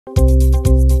Hi,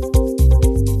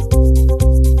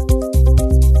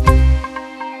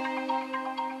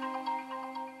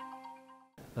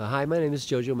 my name is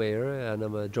Jojo Mayer, and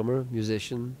I'm a drummer,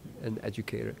 musician, and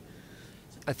educator.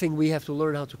 I think we have to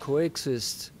learn how to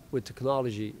coexist with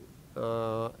technology,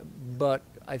 but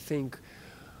I think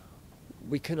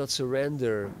we cannot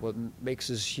surrender what makes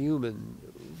us human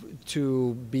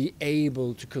to be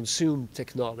able to consume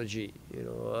technology. You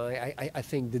know, I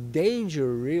think the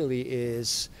danger really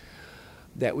is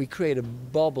that we create a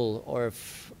bubble or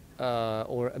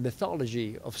a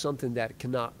mythology of something that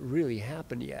cannot really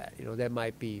happen yet. You know, that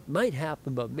might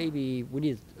happen, but maybe we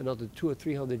need another 200 or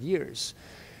 300 years.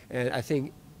 And I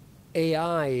think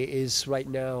AI is right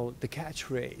now the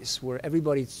catchphrase where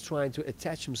everybody's trying to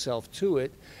attach himself to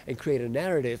it and create a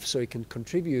narrative so he can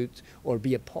contribute or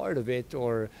be a part of it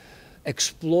or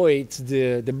exploit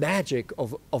the magic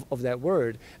of that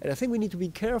word. And I think we need to be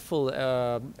careful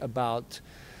about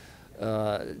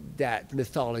that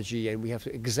mythology, and we have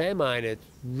to examine it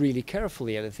really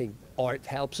carefully. And I think art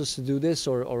helps us to do this,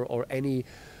 or any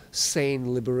sane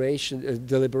deliberation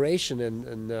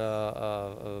and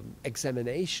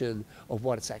examination of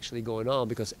what's actually going on.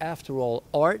 Because after all,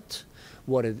 art,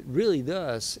 what it really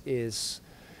does is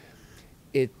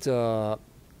it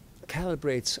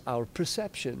calibrates our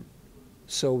perception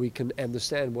so we can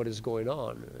understand what is going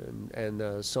on.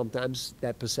 And sometimes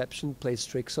that perception plays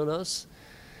tricks on us.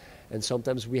 And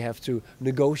sometimes we have to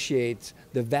negotiate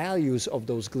the values of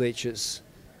those glitches.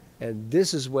 And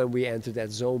this is when we enter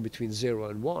that zone between 0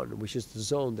 and 1, which is the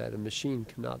zone that a machine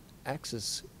cannot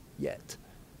access yet.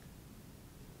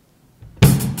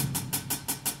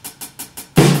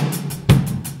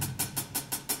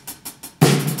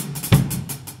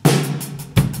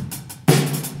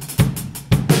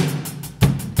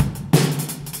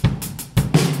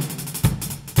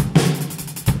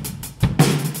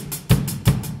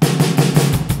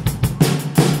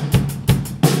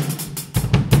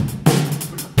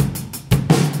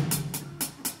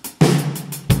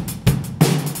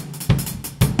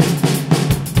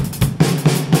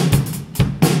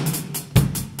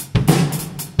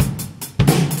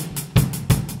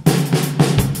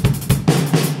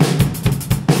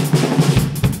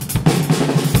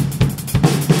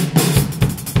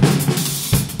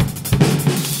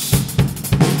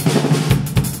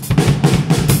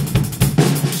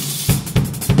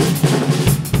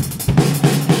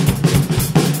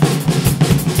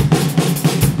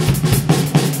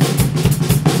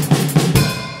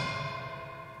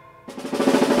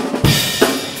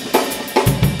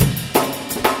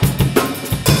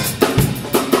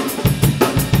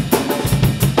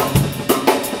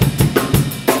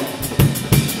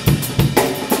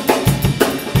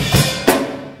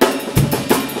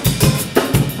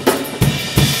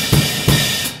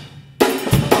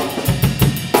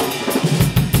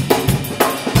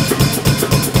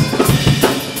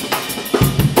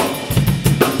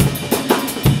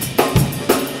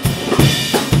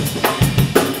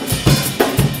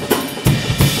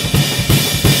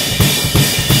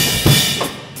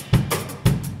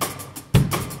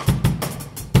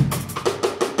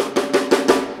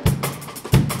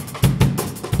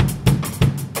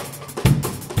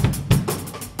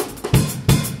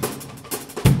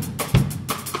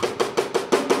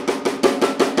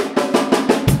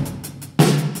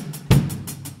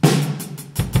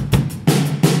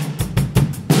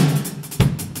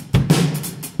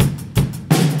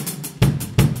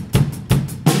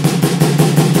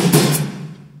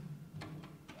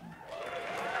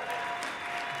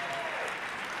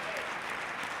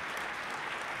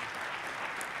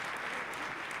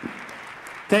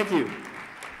 Thank you.